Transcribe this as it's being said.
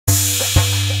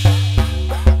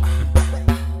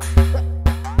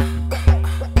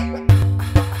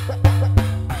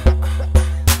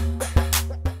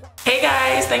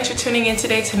tuning in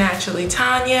today to Naturally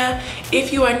Tanya.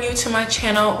 If you are new to my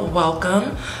channel,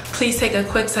 welcome. Please take a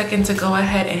quick second to go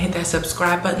ahead and hit that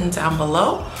subscribe button down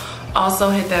below.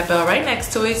 Also hit that bell right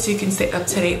next to it so you can stay up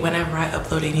to date whenever I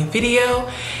upload a new video.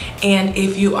 And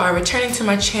if you are returning to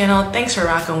my channel, thanks for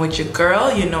rocking with your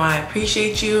girl. You know I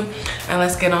appreciate you. And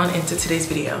let's get on into today's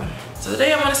video. So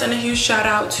today I want to send a huge shout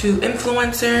out to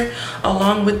Influenster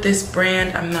along with this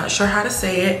brand. I'm not sure how to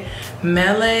say it.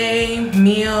 Melē,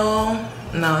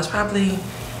 no, it's probably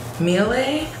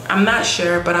Melē. I'm not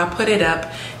sure, but I'll put it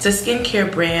up. It's a skincare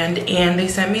brand and they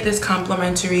sent me this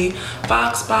complimentary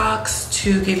Voxbox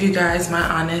to give you guys my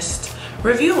honest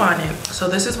review on it. So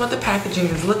this is what the packaging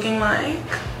is looking like.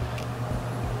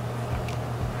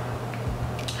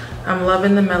 I'm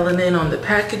loving the melanin on the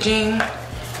packaging.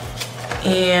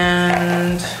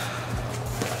 And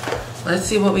let's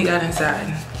see what we got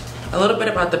inside. A little bit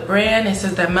about the brand. It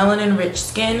says that melanin rich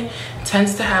skin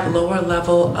tends to have lower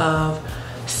level of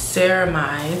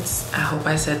ceramides, I hope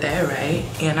I said that right,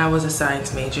 and I was a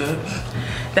science major,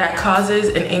 that causes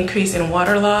an increase in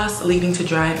water loss leading to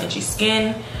dry and itchy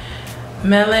skin.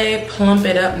 Melē Plump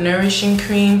It Up Nourishing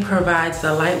Cream provides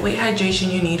the lightweight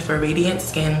hydration you need for radiant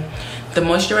skin. The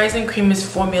moisturizing cream is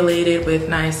formulated with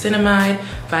niacinamide,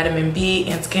 vitamin B,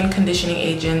 and skin conditioning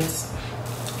agents.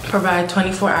 Provide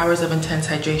 24 hours of intense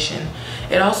hydration.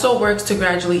 It also works to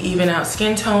gradually even out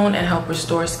skin tone and help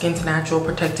restore skin's natural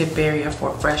protective barrier for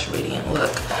a fresh, radiant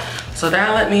look. So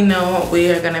that let me know we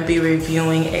are gonna be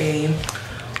reviewing a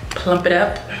Plump It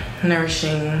Up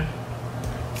Nourishing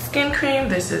Skin Cream.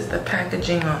 This is the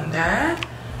packaging on that.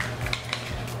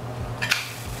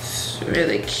 It's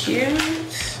really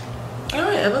cute. All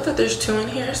right, I love that there's two in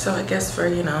here, so I guess for,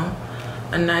 you know,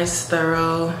 a nice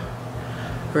thorough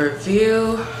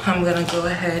review, I'm gonna go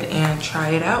ahead and try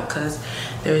it out because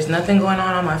there's nothing going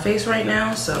on my face right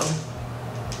now, so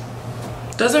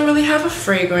doesn't really have a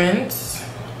fragrance.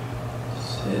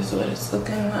 This is what it's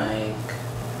looking like.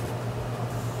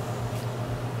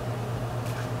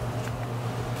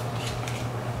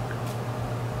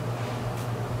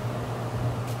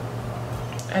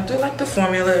 I do like the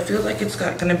formula. It feels like it's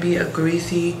gonna be a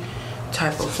greasy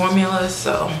type of formula,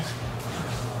 so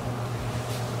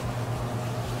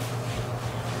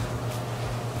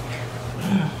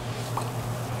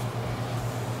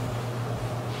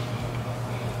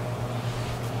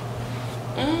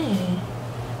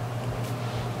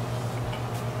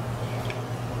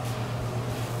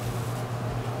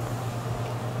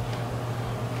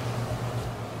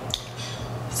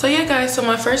So yeah guys, so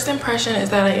my first impression is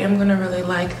that I am gonna really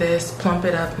like this Plump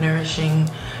It Up Nourishing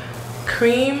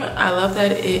Cream. I love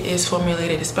that it is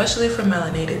formulated especially for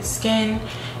melanated skin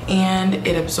and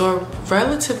it absorbs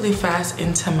relatively fast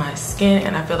into my skin,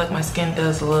 and I feel like my skin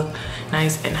does look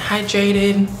nice and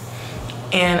hydrated.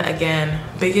 And again,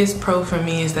 biggest pro for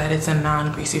me is that it's a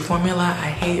non-greasy formula. I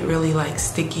hate really like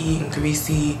sticky and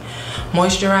greasy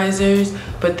moisturizers,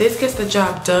 but this gets the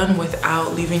job done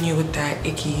without leaving you with that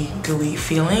icky, gooey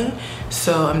feeling.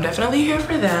 So I'm definitely here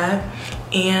for that.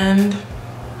 And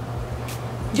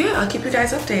yeah, I'll keep you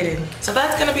guys updated. So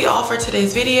that's gonna be all for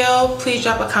today's video. Please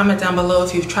drop a comment down below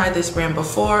if you've tried this brand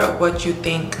before or what you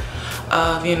think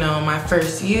of, you know, my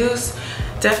first use.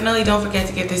 Definitely don't forget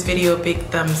to give this video a big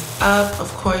thumbs up.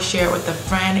 Of course, share it with a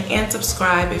friend and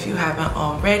subscribe if you haven't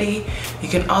already. You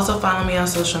can also follow me on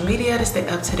social media to stay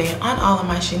up to date on all of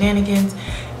my shenanigans.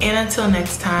 And until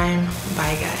next time,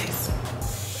 bye guys.